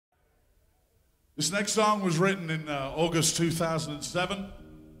This next song was written in August 2007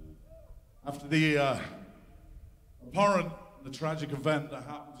 after the abhorrent, the tragic event that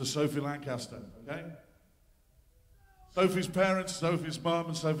happened to Sophie Lancaster, okay? Sophie's parents, Sophie's mum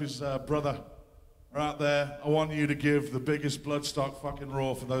and Sophie's brother are out there. I want you to give the biggest Bloodstock fucking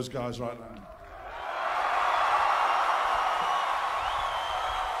roar for those guys right now.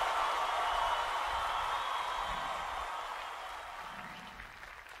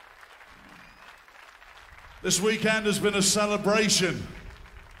 This weekend has been a celebration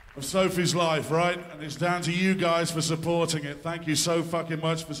of Sophie's life, right? And it's down to you guys for supporting it. Thank you so fucking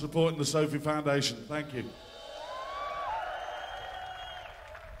much for supporting the Sophie Foundation. Thank you.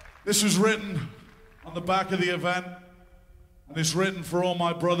 This was written on the back of the event, and it's written for all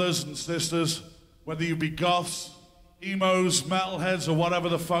my brothers and sisters, whether you be goths, emos, metalheads, or whatever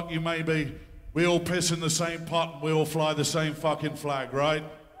the fuck you may be. We all piss in the same pot and we all fly the same fucking flag, right?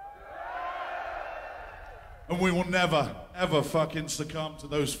 And we will never, ever fucking succumb to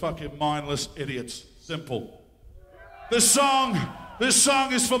those fucking mindless idiots. Simple. This song is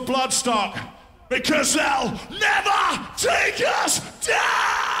for Bloodstock, because they'll never take us down!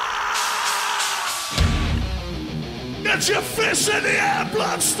 Get your fists in the air,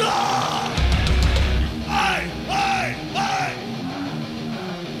 Bloodstock! Hey, hey, hey!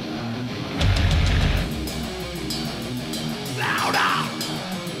 Louder!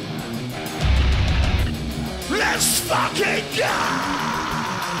 Let's fucking go!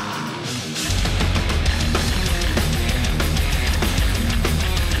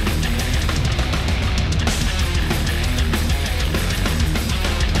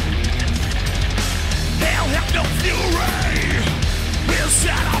 Hell have no fury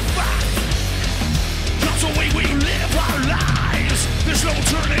inside our fight. 'Cause the way we live our lives, there's no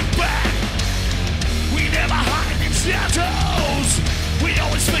turning back. We never hide in shadows, we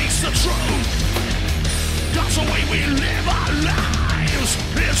always face the truth. 'Cause the way we live our lives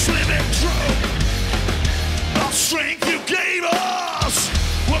is living true. The strength you gave us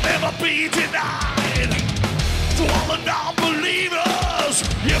will never be denied. To all the non-believers,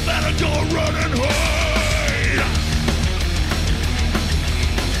 you better go run and hide.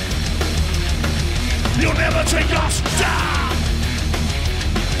 You'll never take us down.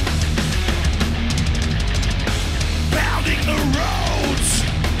 Pounding the roads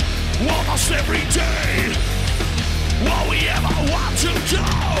almost every day. All we ever want to do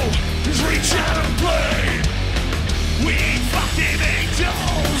is reach out and play. We ain't fucking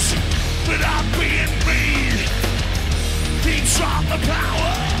angels, but I'm being me. Keep strong the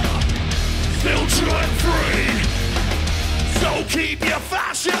power, still true and free. So keep your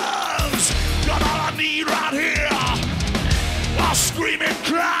fashions, got all I need right here. A screaming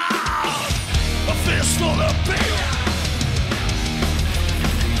crowd, a fistful of beer.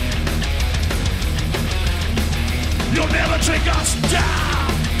 You'll never take us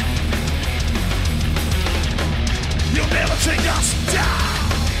down. You'll never take us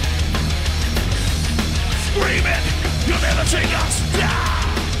down. Screaming, you'll never take us down.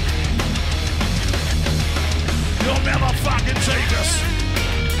 You'll never fucking take us.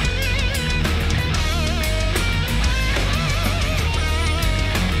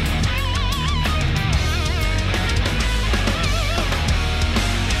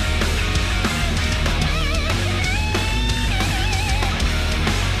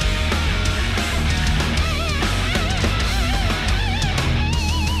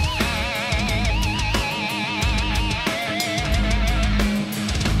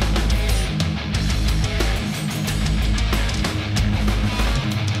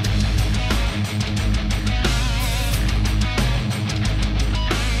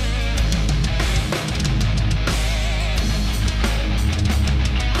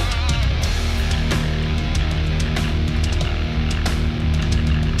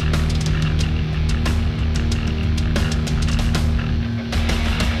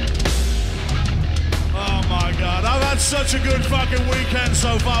 Such a good fucking weekend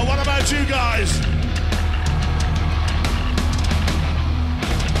so far. What about you guys?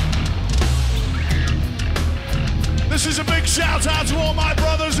 This is a big shout out to all my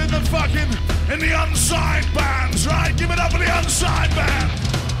brothers in the unsigned bands, right? Give it up for the unsigned band.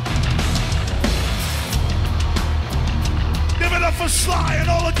 Give it up for Sly and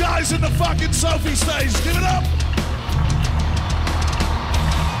all the guys in the fucking Sophie stage. Give it up.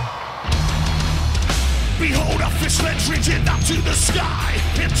 Behold our fistlands reaching up to the sky,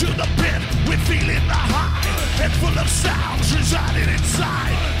 into the pit, we're feeling the high, head full of sounds residing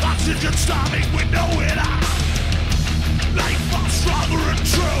inside, oxygen starving, we know it out. Life was stronger and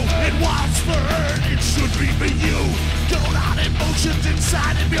true, it was for her, it should be for you. Going on emotions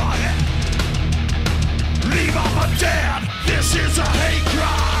inside of your head, leave up a dead. This is a hate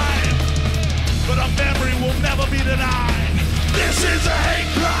crime, but a memory will never be denied. This is a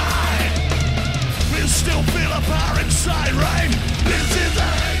hate crime. We'll still feel a power inside, right? This is a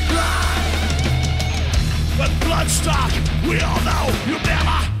hate crime. But Bloodstock, we all know you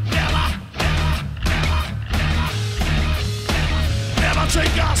never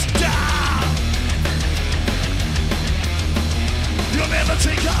take us down. You'll never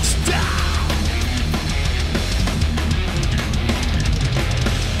take us down.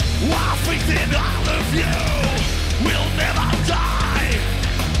 Our faith in all of you will never die.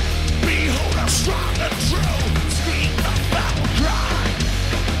 Behold a strong and true, scream the battle cry.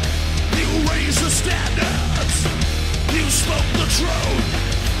 You raise the standards, you spoke the truth,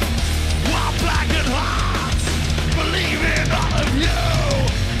 while black and hearts believe in all of you.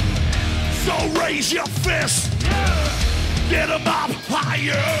 So raise your fist, get them up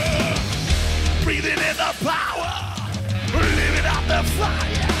higher, breathing in the power, living out the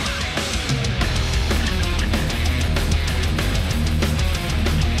fire.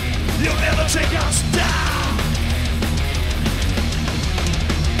 You'll never take us down.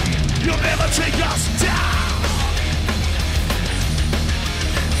 You'll never take us down.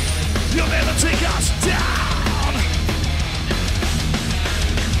 You'll never take us down.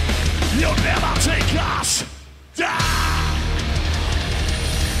 You'll never take us down.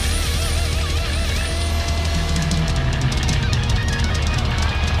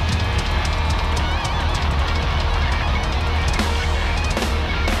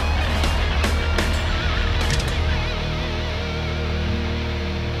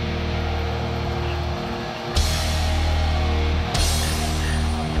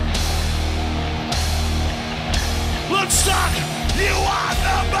 Bloodstock, you are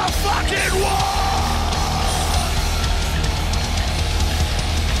number fucking one!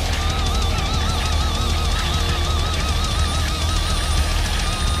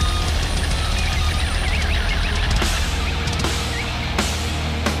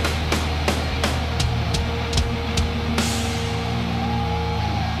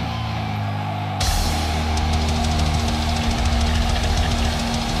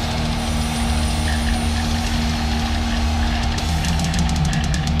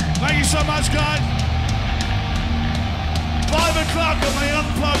 Thank you so much, guys. 5 o'clock on the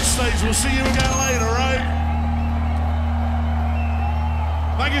Unplugged stage. We'll see you again later, right?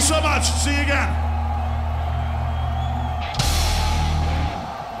 Thank you so much. See you again.